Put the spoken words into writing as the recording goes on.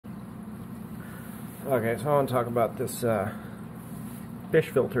Okay, so I want to talk about this fish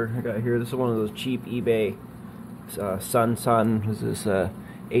filter I got here. This is one of those cheap eBay Sun. This is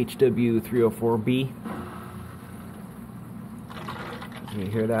HW-304B. You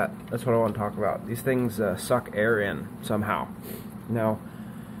hear that? That's what I want to talk about. These things suck air in somehow. Now,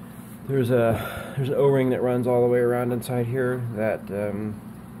 there's an O-ring that runs all the way around inside here that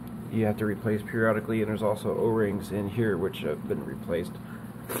you have to replace periodically, and there's also O-rings in here which have been replaced.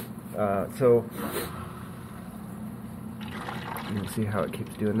 So you can see how it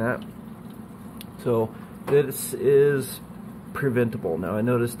keeps doing that. So this is preventable. Now I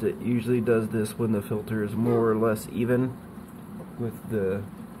noticed it usually does this when the filter is more or less even with the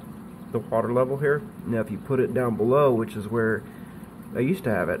water level here. Now if you put it down below, which is where I used to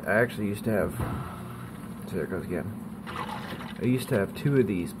have it, I actually used to have, so there it goes again. I used to have two of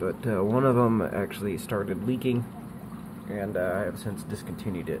these, but one of them actually started leaking, and I have since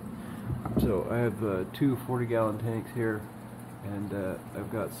discontinued it. So I have two 40-gallon tanks here, and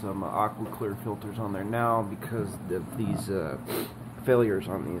I've got some aqua filters on there now because of these failures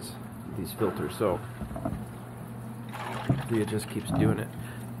on these filters. So it just keeps doing it.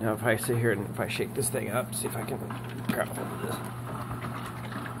 Now if I sit here and if I shake this thing up, see if I can grab hold of this.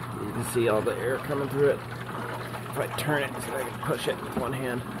 You can see all the air coming through it. If I turn it so I can push it with one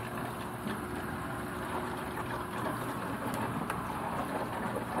hand.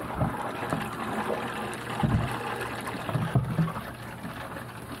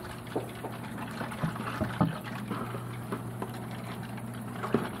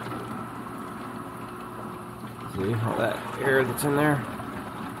 See all that air that's in there?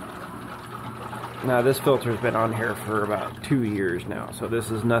 Now this filter's been on here for about 2 years now, so this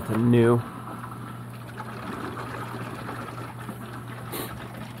is nothing new.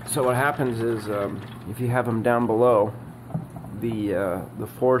 So what happens is, if you have them down below, the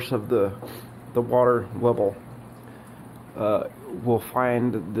force of the water level will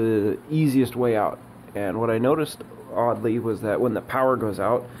find the easiest way out. And what I noticed oddly was that when the power goes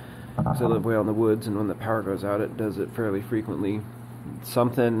out, because I live way on the woods, and when the power goes out, it does it fairly frequently.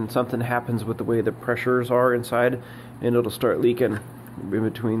 Something happens with the way the pressures are inside, and it'll start leaking in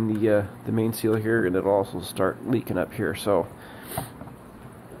between the main seal here, and it'll also start leaking up here. So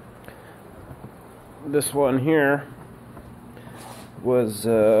this one here was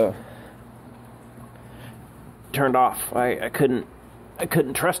turned off. I couldn't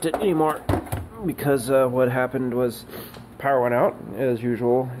trust it anymore because what happened was power went out as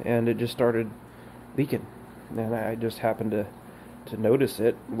usual, and it just started leaking, and I just happened to notice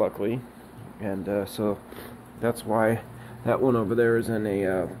it, luckily, and so that's why that one over there is in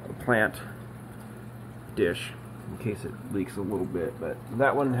a plant dish in case it leaks a little bit. But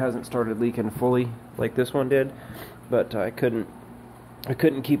that one hasn't started leaking fully like this one did, but I couldn't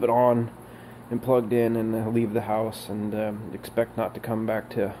keep it on and plugged in and leave the house and expect not to come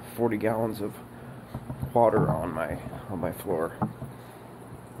back to 40 gallons of water on my floor.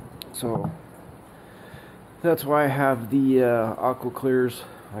 So that's why I have the aqua clears.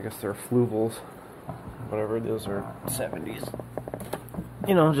 I guess they're fluvels, whatever. Those are 70s.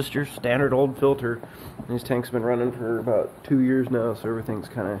 You know, just your standard old filter. These tanks have been running for about 2 years now, so everything's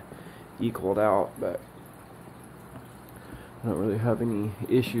kind of equaled out. But I don't really have any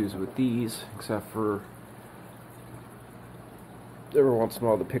issues with these, except for every once in a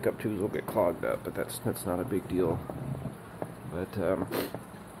while the pickup tubes will get clogged up, but that's not a big deal. But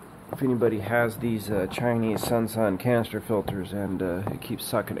if anybody has these Chinese Sun canister filters and it keeps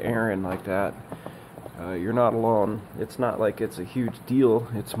sucking air in like that, you're not alone. It's not like it's a huge deal.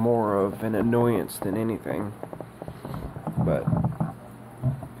 It's more of an annoyance than anything. But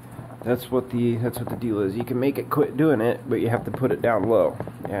that's what the deal is. You can make it quit doing it, but you have to put it down low.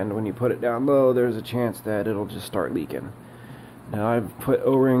 And when you put it down low, there's a chance that it'll just start leaking. Now I've put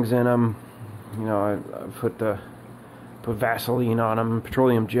O-rings in them. You know, I've put Vaseline on them,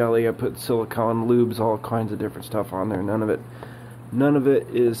 petroleum jelly. I put silicone lubes, all kinds of different stuff on there. None of it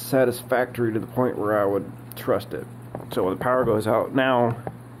is satisfactory to the point where I would trust it. So when the power goes out now,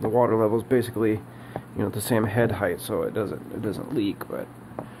 the water level is basically, you know, the same head height, so it doesn't leak. But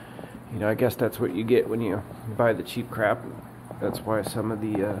you know, I guess that's what you get when you buy the cheap crap. That's why some of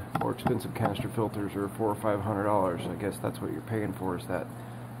the more expensive canister filters are $400 or $500. I guess that's what you're paying for, is that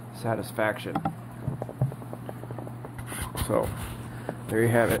satisfaction. So there you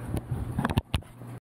have it.